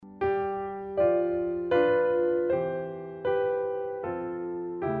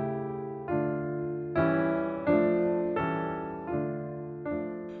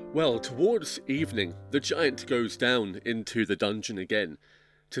Well, towards evening, the giant goes down into the dungeon again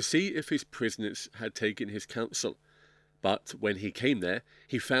to see if his prisoners had taken his counsel. But when he came there,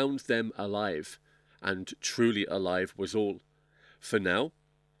 he found them alive, and truly alive was all. For now,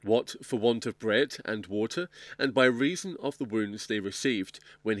 what for want of bread and water, and by reason of the wounds they received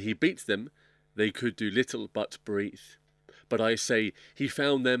when he beat them, they could do little but breathe. But I say, he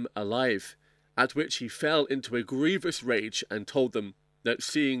found them alive, at which he fell into a grievous rage, and told them that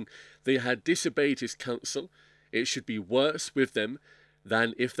seeing they had disobeyed his counsel, it should be worse with them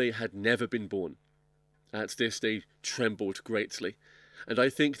than if they had never been born. At this they trembled greatly, and I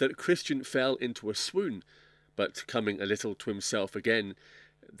think that Christian fell into a swoon, but coming a little to himself again,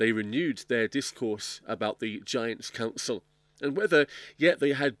 they renewed their discourse about the giant's counsel, and whether yet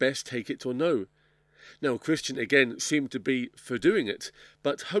they had best take it or no. Now Christian again seemed to be for doing it,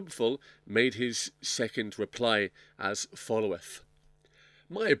 but Hopeful made his second reply as followeth.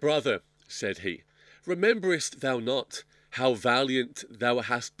 My brother, said he, rememberest thou not how valiant thou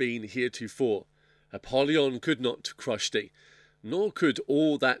hast been heretofore? Apollyon could not crush thee, nor could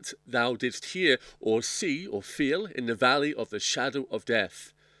all that thou didst hear or see or feel in the valley of the shadow of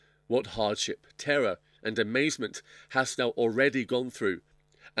death. What hardship, terror, and amazement hast thou already gone through,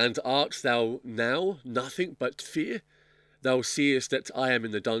 and art thou now nothing but fear? Thou seest that I am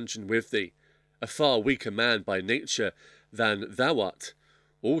in the dungeon with thee, a far weaker man by nature than thou art.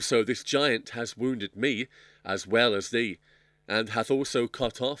 Also this giant has wounded me as well as thee, and hath also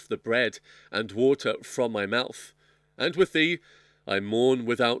cut off the bread and water from my mouth. And with thee I mourn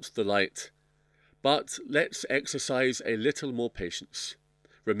without the light. But let's exercise a little more patience.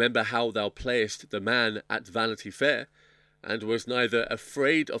 Remember how thou playest the man at Vanity Fair, and was neither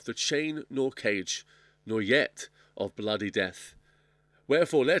afraid of the chain nor cage, nor yet of bloody death.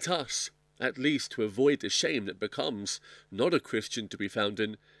 Wherefore let us, at least to avoid the shame that becomes not a Christian to be found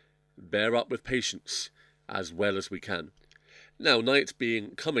in, bear up with patience as well as we can. Now night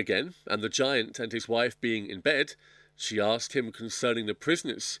being come again, and the giant and his wife being in bed, she asked him concerning the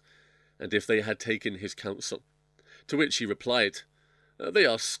prisoners, and if they had taken his counsel. To which he replied, They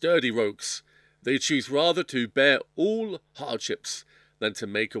are sturdy rogues. They choose rather to bear all hardships than to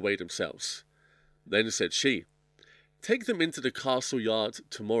make away themselves. Then said she, Take them into the castle yard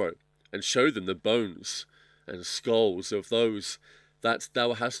tomorrow, and show them the bones and skulls of those that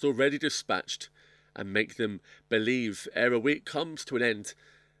thou hast already dispatched, and make them believe ere a week comes to an end,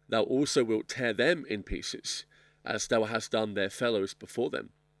 thou also wilt tear them in pieces, as thou hast done their fellows before them.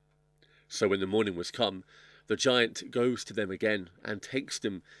 So when the morning was come, the giant goes to them again, and takes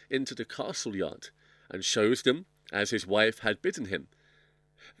them into the castle yard, and shows them as his wife had bidden him.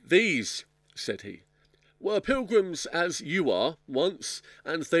 These, said he, were pilgrims as you are once,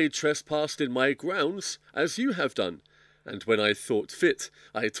 and they trespassed in my grounds as you have done, and when I thought fit,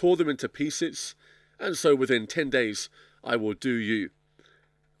 I tore them into pieces, and so within 10 days I will do you.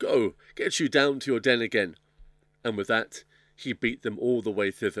 Go, get you down to your den again. And with that he beat them all the way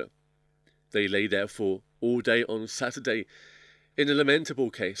thither. They lay therefore all day on Saturday, in a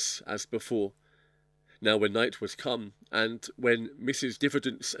lamentable case as before. Now when night was come, and when Mrs.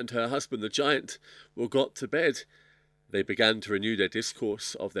 Diffidence and her husband the giant were got to bed, they began to renew their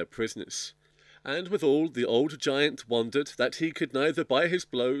discourse of their prisoners. And withal the old giant wondered that he could neither by his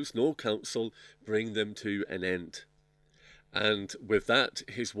blows nor counsel bring them to an end. And with that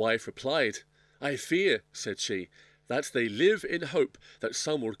his wife replied, I fear, said she, that they live in hope that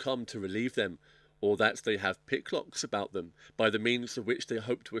some will come to relieve them, or that they have picklocks about them, by the means of which they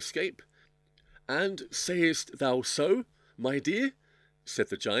hope to escape. And sayest thou so, my dear? Said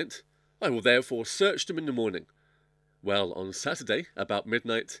the giant. I will therefore search them in the morning. Well, on Saturday, about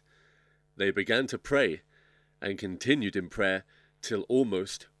midnight, they began to pray, and continued in prayer till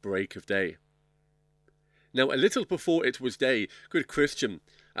almost break of day. Now a little before it was day, good Christian,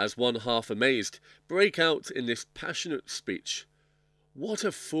 as one half amazed, brake out in this passionate speech. What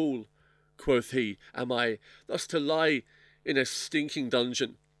a fool, quoth he, am I, thus to lie in a stinking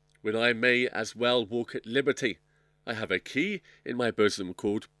dungeon, when I may as well walk at liberty. I have a key in my bosom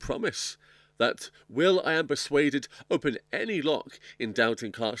called Promise, that will, I am persuaded, open any lock in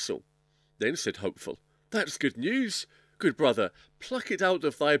Doubting Castle. Then said Hopeful, That's good news, good brother, pluck it out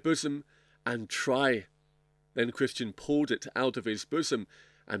of thy bosom, and try. Then Christian pulled it out of his bosom,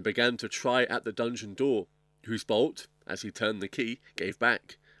 and began to try at the dungeon door, whose bolt, as he turned the key, gave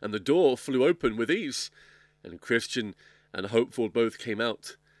back, and the door flew open with ease, and Christian and Hopeful both came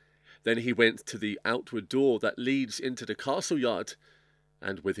out. Then he went to the outward door that leads into the castle yard,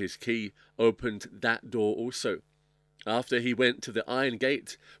 and with his key opened that door also. After he went to the iron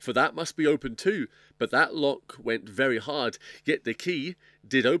gate, for that must be opened too, but that lock went very hard, yet the key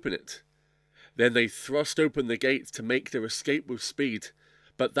did open it. Then they thrust open the gate to make their escape with speed,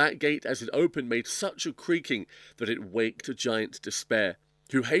 but that gate as it opened made such a creaking that it waked Giant Despair,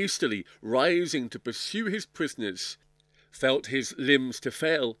 who hastily rising to pursue his prisoners, felt his limbs to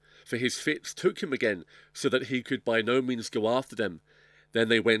fail, for his fits took him again, so that he could by no means go after them. Then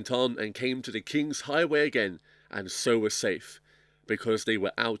they went on and came to the king's highway again, and so were safe, because they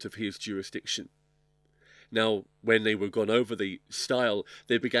were out of his jurisdiction. Now, when they were gone over the stile,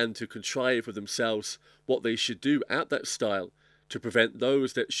 they began to contrive for themselves what they should do at that stile, to prevent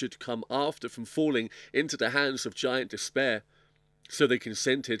those that should come after from falling into the hands of Giant Despair. So they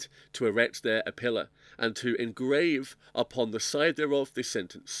consented to erect there a pillar, and to engrave upon the side thereof this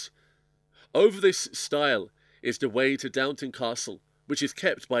sentence: Over this stile is the way to Downton Castle, which is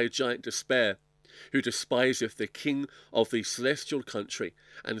kept by Giant Despair, who despiseth the king of the celestial country,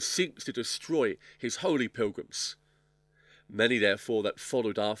 and seeks to destroy his holy pilgrims. Many therefore that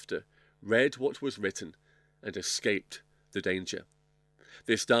followed after read what was written, and escaped the danger.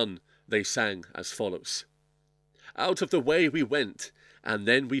 This done, they sang as follows: Out of the way we went, and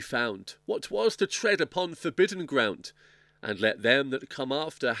then we found what was to tread upon forbidden ground, and let them that come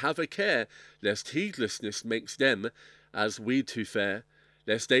after have a care, lest heedlessness makes them, as we too fare,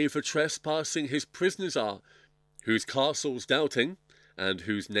 lest they for trespassing his prisoners are, whose castles doubting, and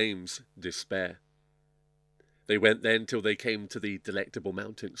whose names despair. They went then till they came to the Delectable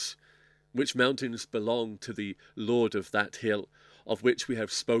mountains, which mountains belong to the lord of that hill, of which we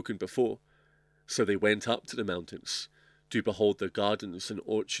have spoken before. So they went up to the mountains, to behold the gardens and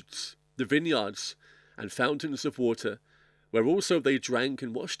orchards, the vineyards, and fountains of water, where also they drank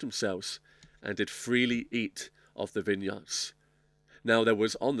and washed themselves, and did freely eat of the vineyards. Now there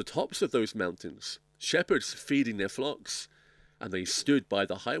was on the tops of those mountains shepherds feeding their flocks, and they stood by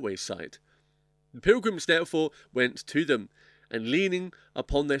the highway side. The pilgrims therefore went to them, and leaning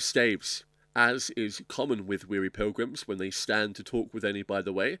upon their staves, as is common with weary pilgrims when they stand to talk with any by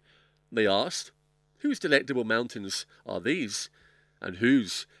the way, they asked, Whose delectable mountains are these, and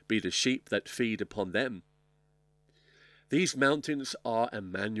whose be the sheep that feed upon them? These mountains are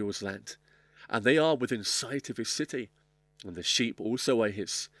Emmanuel's land, and they are within sight of his city, and the sheep also are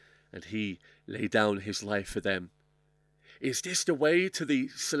his, and he laid down his life for them. Is this the way to the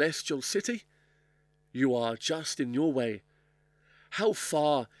celestial city? You are just in your way. How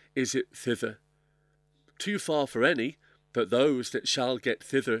far is it thither? Too far for any, but those that shall get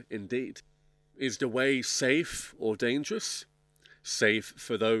thither indeed. Is the way safe or dangerous? Safe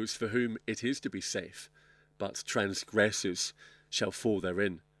for those for whom it is to be safe, but transgressors shall fall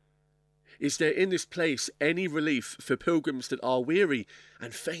therein. Is there in this place any relief for pilgrims that are weary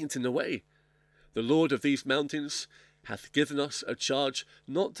and faint in the way? The Lord of these mountains hath given us a charge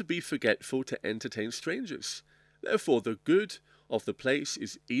not to be forgetful to entertain strangers. Therefore the good of the place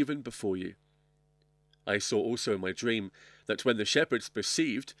is even before you. I saw also in my dream that when the shepherds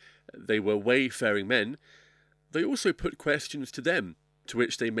perceived they were wayfaring men, they also put questions to them, to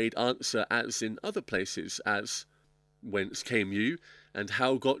which they made answer as in other places, as, Whence came you, and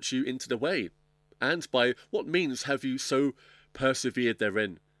how got you into the way? And by what means have you so persevered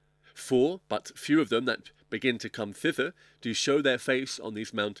therein? For but few of them that begin to come thither do show their face on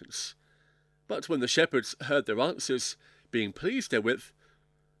these mountains. But when the shepherds heard their answers, being pleased therewith,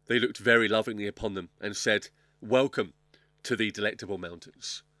 they looked very lovingly upon them, and said, Welcome to the Delectable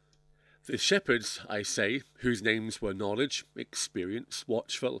mountains. The shepherds, I say, whose names were Knowledge, Experience,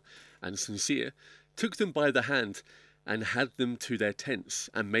 Watchful, and Sincere, took them by the hand, and had them to their tents,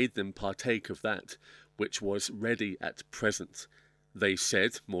 and made them partake of that which was ready at present. They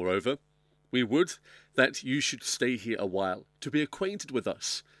said, moreover, We would that you should stay here a while, to be acquainted with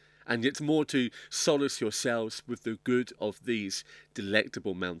us, and yet more to solace yourselves with the good of these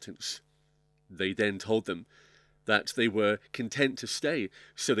delectable mountains. They then told them that they were content to stay,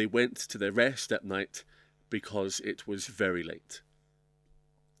 so they went to their rest at night, because it was very late.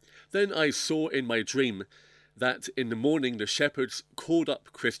 Then I saw in my dream that in the morning the shepherds called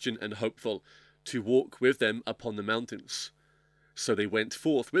up Christian and Hopeful to walk with them upon the mountains. So they went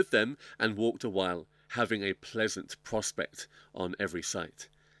forth with them and walked a while, having a pleasant prospect on every side.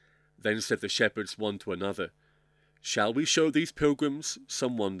 Then said the shepherds one to another, Shall we show these pilgrims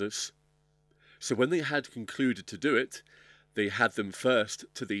some wonders? So when they had concluded to do it, they had them first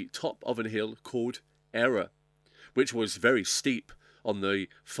to the top of an hill called Error, which was very steep on the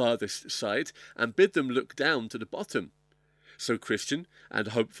farthest side, and bid them look down to the bottom. So Christian and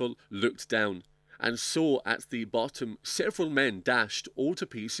Hopeful looked down, and saw at the bottom several men dashed all to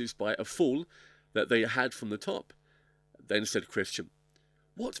pieces by a fall that they had from the top. Then said Christian,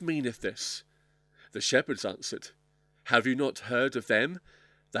 What meaneth this? The shepherds answered, Have you not heard of them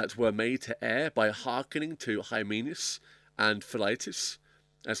that were made to err by hearkening to Hymenaeus and Philetus,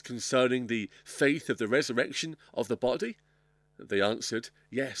 as concerning the faith of the resurrection of the body? They answered,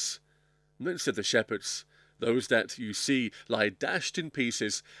 Yes. And then said the shepherds, Those that you see lie dashed in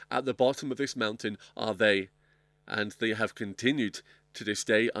pieces at the bottom of this mountain are they, and they have continued to this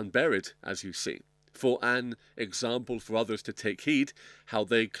day unburied, as you see, for an example for others to take heed, how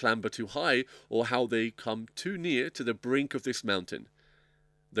they clamber too high, or how they come too near to the brink of this mountain.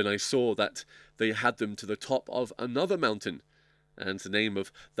 Then I saw that they had them to the top of another mountain, and the name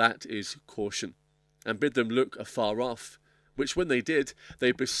of that is Caution, and bid them look afar off, which when they did,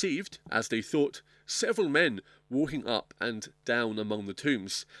 they perceived, as they thought, several men walking up and down among the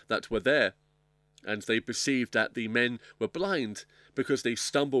tombs that were there. And they perceived that the men were blind, because they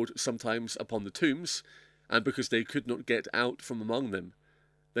stumbled sometimes upon the tombs, and because they could not get out from among them.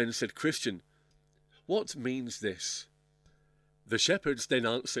 Then said Christian, What means this? The shepherds then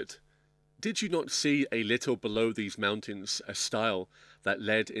answered, Did you not see a little below these mountains a stile that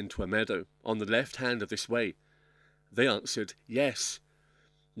led into a meadow, on the left hand of this way? They answered, Yes.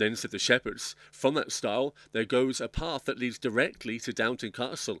 Then said the shepherds, From that stile there goes a path that leads directly to Downton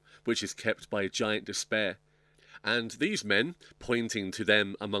Castle, which is kept by Giant Despair. And these men, pointing to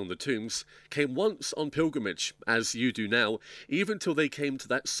them among the tombs, came once on pilgrimage, as you do now, even till they came to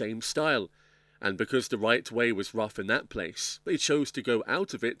that same stile. And because the right way was rough in that place, they chose to go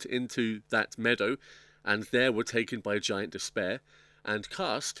out of it into that meadow, and there were taken by Giant Despair, and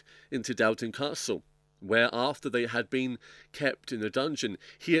cast into Downton Castle, where after they had been kept in the dungeon,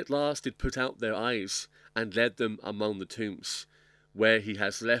 he at last did put out their eyes, and led them among the tombs, where he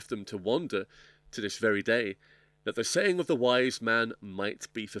has left them to wander to this very day, that the saying of the wise man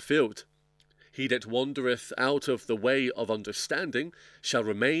might be fulfilled. He that wandereth out of the way of understanding shall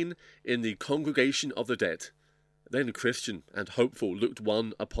remain in the congregation of the dead. Then Christian and Hopeful looked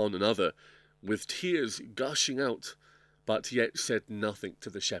one upon another, with tears gushing out, but yet said nothing to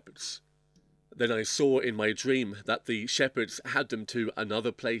the shepherds. Then I saw in my dream that the shepherds had them to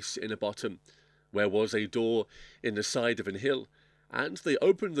another place in a bottom, where was a door in the side of an hill, and they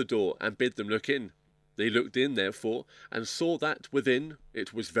opened the door and bid them look in. They looked in, therefore, and saw that within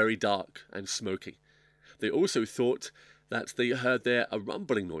it was very dark and smoky. They also thought that they heard there a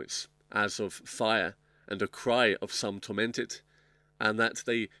rumbling noise, as of fire, and a cry of some tormented, and that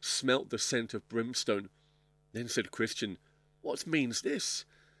they smelt the scent of brimstone. Then said Christian, What means this?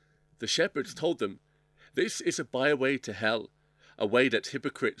 The shepherds told them, This is a byway to hell, a way that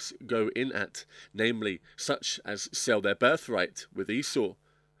hypocrites go in at, namely, such as sell their birthright with Esau,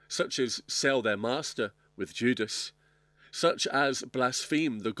 such as sell their master with Judas, such as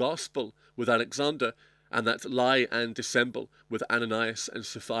blaspheme the gospel with Alexander, and that lie and dissemble with Ananias and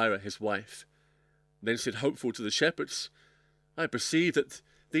Sapphira his wife. Then said Hopeful to the shepherds, I perceive that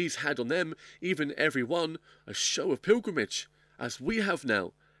these had on them, even every one, a show of pilgrimage, as we have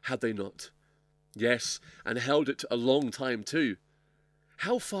now, had they not? Yes, and held it a long time too.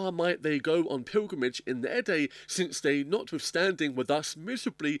 How far might they go on pilgrimage in their day, since they notwithstanding were thus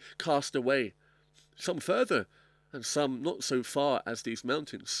miserably cast away? Some further, and some not so far as these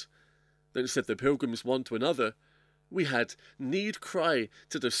mountains. Then said the pilgrims one to another, We had need cry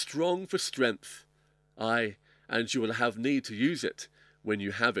to the strong for strength. Ay, and you will have need to use it, when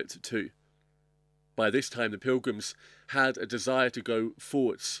you have it too. By this time the pilgrims had a desire to go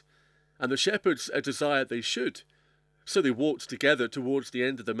forwards, and the shepherds a desire they should. So they walked together towards the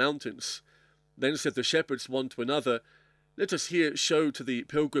end of the mountains. Then said the shepherds one to another, Let us here show to the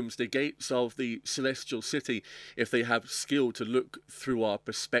pilgrims the gates of the celestial city, if they have skill to look through our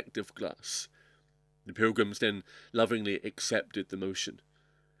perspective glass. The pilgrims then lovingly accepted the motion.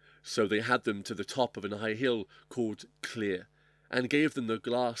 So they had them to the top of an high hill called Clear, and gave them the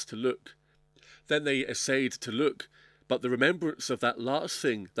glass to look. Then they essayed to look, but the remembrance of that last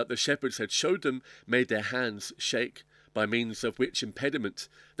thing that the shepherds had showed them made their hands shake, by means of which impediment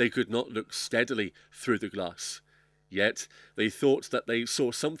they could not look steadily through the glass. Yet they thought that they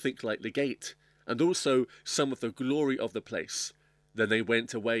saw something like the gate, and also some of the glory of the place. Then they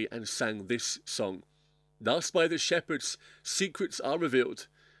went away and sang this song, Thus by the shepherds secrets are revealed,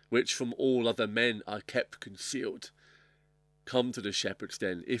 which from all other men are kept concealed. Come to the shepherds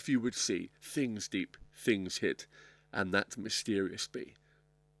then, if you would see things deep, things hid, and that mysterious be.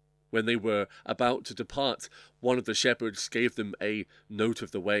 When they were about to depart, one of the shepherds gave them a note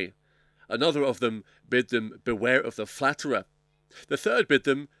of the way. Another of them bid them beware of the flatterer. The third bid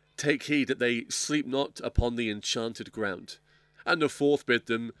them take heed that they sleep not upon the enchanted ground. And the fourth bid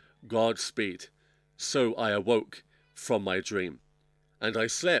them God speed. So I awoke, from my dream. And I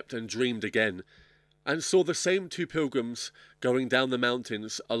slept and dreamed again, and saw the same two pilgrims going down the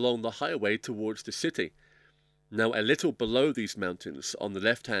mountains along the highway towards the city. Now a little below these mountains, on the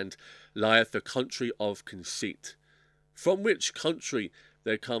left hand, lieth the country of Conceit, from which country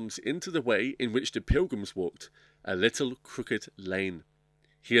there comes into the way in which the pilgrims walked a little crooked lane.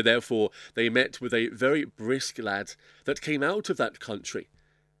 Here therefore they met with a very brisk lad that came out of that country,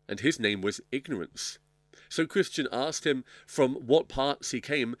 and his name was Ignorance. So Christian asked him from what parts he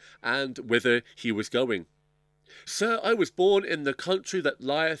came, and whither he was going. Sir, I was born in the country that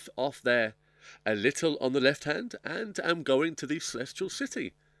lieth off there, a little on the left hand, and am going to the celestial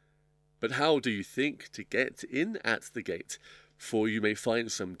city. But how do you think to get in at the gate? For you may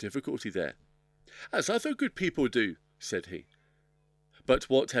find some difficulty there. As other good people do, said he. But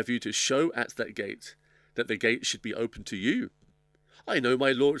what have you to show at that gate, that the gate should be open to you? I know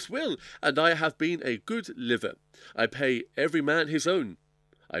my Lord's will, and I have been a good liver. I pay every man his own.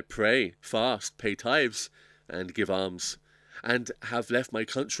 I pray, fast, pay tithes, and give alms, and have left my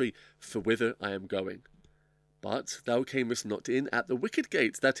country for whither I am going. But thou camest not in at the wicket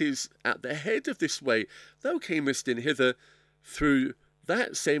gate, that is, at the head of this way. Thou camest in hither through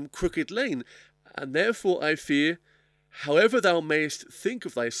that same crooked lane, and therefore I fear, however thou mayest think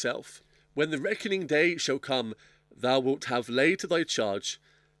of thyself, when the reckoning day shall come, thou wilt have laid to thy charge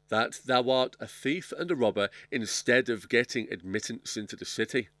that thou art a thief and a robber, instead of getting admittance into the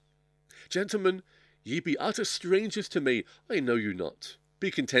city. Gentlemen, ye be utter strangers to me, I know you not.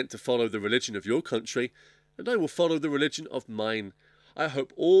 Be content to follow the religion of your country, and I will follow the religion of mine. I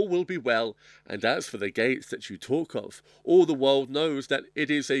hope all will be well, and as for the gates that you talk of, all the world knows that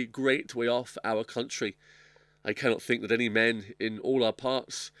it is a great way off our country. I cannot think that any men in all our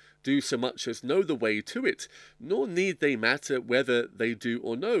parts do so much as know the way to it, nor need they matter whether they do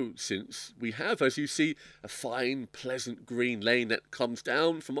or no, since we have, as you see, a fine, pleasant green lane that comes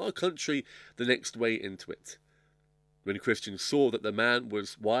down from our country the next way into it. When Christian saw that the man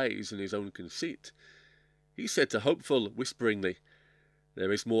was wise in his own conceit, he said to Hopeful whisperingly,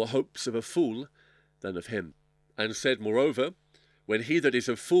 There is more hopes of a fool than of him, and said moreover, When he that is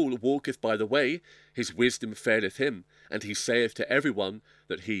a fool walketh by the way, his wisdom faileth him, and he saith to every one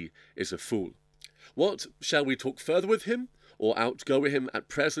that he is a fool. What, shall we talk further with him, or outgo him at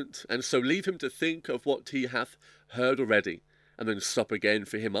present, and so leave him to think of what he hath heard already, and then stop again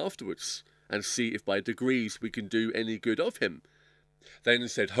for him afterwards, and see if by degrees we can do any good of him? Then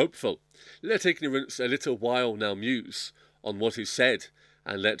said Hopeful, Let Ignorance a little while now muse on what is said,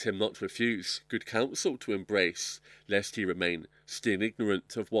 and let him not refuse good counsel to embrace, lest he remain still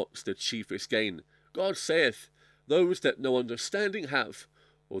ignorant of what's the chiefest gain. God saith, Those that no understanding have,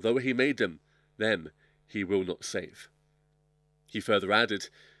 although he made them he will not save. He further added,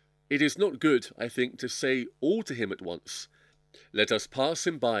 It is not good, I think, to say all to him at once. Let us pass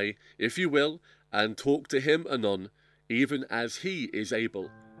him by, if you will, and talk to him anon, even as he is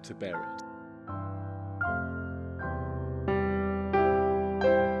able to bear it.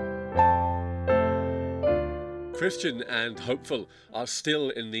 Christian and Hopeful are still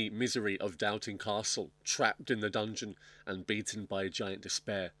in the misery of Doubting Castle, trapped in the dungeon and beaten by giant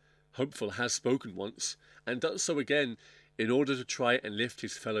despair. Hopeful has spoken once, and does so again in order to try and lift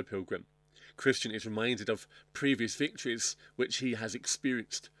his fellow pilgrim. Christian is reminded of previous victories which he has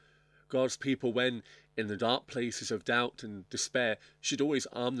experienced. God's people, when in the dark places of doubt and despair, should always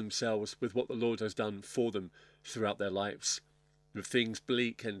arm themselves with what the Lord has done for them throughout their lives. With things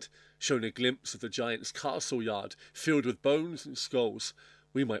bleak and showing a glimpse of the giant's castle yard filled with bones and skulls,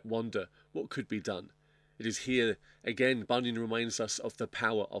 we might wonder what could be done. It is here again Bunyan reminds us of the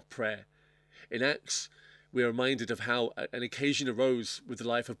power of prayer. In Acts, we are reminded of how an occasion arose with the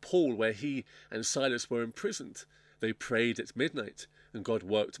life of Paul, where he and Silas were imprisoned. They prayed at midnight, and God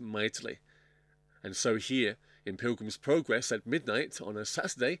worked mightily. And so here, in Pilgrim's Progress at midnight on a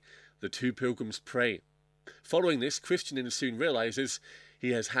Saturday, the two pilgrims pray. Following this, Christian soon realizes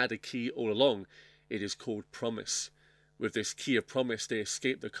he has had a key all along. It is called promise. With this key of promise, they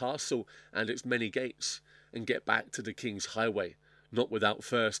escape the castle and its many gates, and get back to the king's highway, not without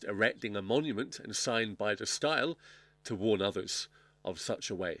first erecting a monument and sign by the style to warn others of such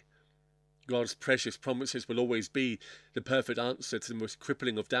a way. God's precious promises will always be the perfect answer to the most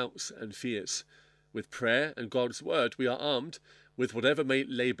crippling of doubts and fears. With prayer and God's word, we are armed with whatever may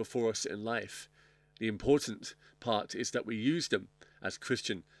lay before us in life. The important part is that we use them as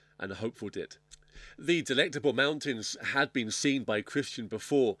Christian and Hopeful did. The Delectable Mountains had been seen by Christian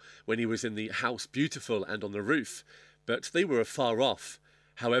before when he was in the House Beautiful and on the roof, but they were afar off.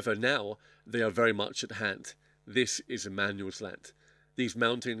 However, now they are very much at hand. This is Emmanuel's land. These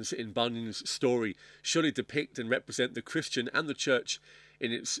mountains in Bunyan's story surely depict and represent the Christian and the church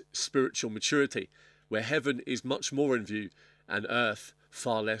in its spiritual maturity, where heaven is much more in view and earth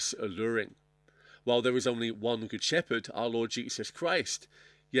far less alluring. While there is only one good shepherd, our Lord Jesus Christ,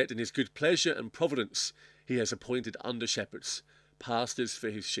 yet in his good pleasure and providence he has appointed under-shepherds, pastors for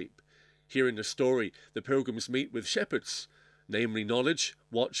his sheep. Here in the story, the pilgrims meet with shepherds, namely knowledge,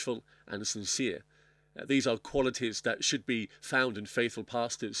 watchful, and sincere. These are qualities that should be found in faithful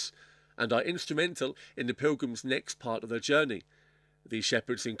pastors, and are instrumental in the pilgrims' next part of their journey. These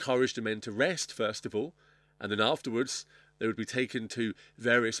shepherds encourage the men to rest, first of all, and then afterwards they would be taken to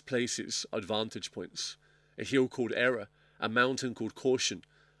various places, advantage points. A hill called Error, a mountain called Caution,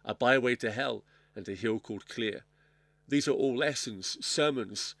 a byway to hell, and a hill called Clear. These are all lessons,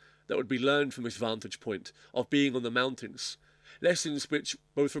 sermons, that would be learned from this vantage point of being on the mountains. Lessons which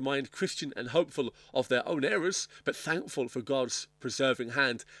both remind Christian and hopeful of their own errors, but thankful for God's preserving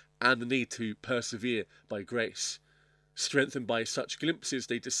hand and the need to persevere by grace. Strengthened by such glimpses,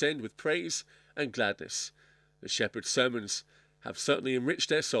 they descend with praise and gladness. The shepherd's sermons have certainly enriched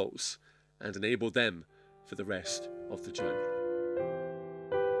their souls and enabled them for the rest of the journey.